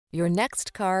Your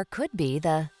next car could be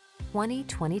the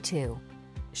 2022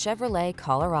 Chevrolet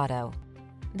Colorado.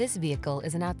 This vehicle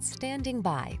is an outstanding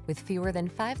buy with fewer than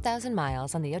 5,000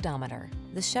 miles on the odometer.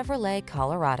 The Chevrolet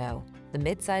Colorado, the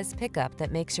midsize pickup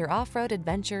that makes your off-road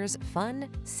adventures fun,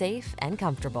 safe, and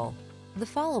comfortable. The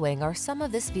following are some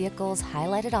of this vehicle's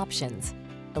highlighted options: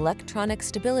 electronic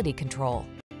stability control,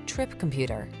 trip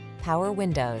computer, power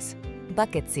windows,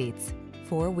 bucket seats,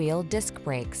 four-wheel disc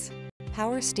brakes,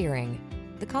 power steering.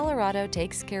 The Colorado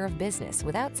takes care of business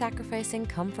without sacrificing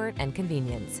comfort and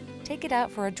convenience. Take it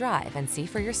out for a drive and see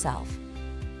for yourself.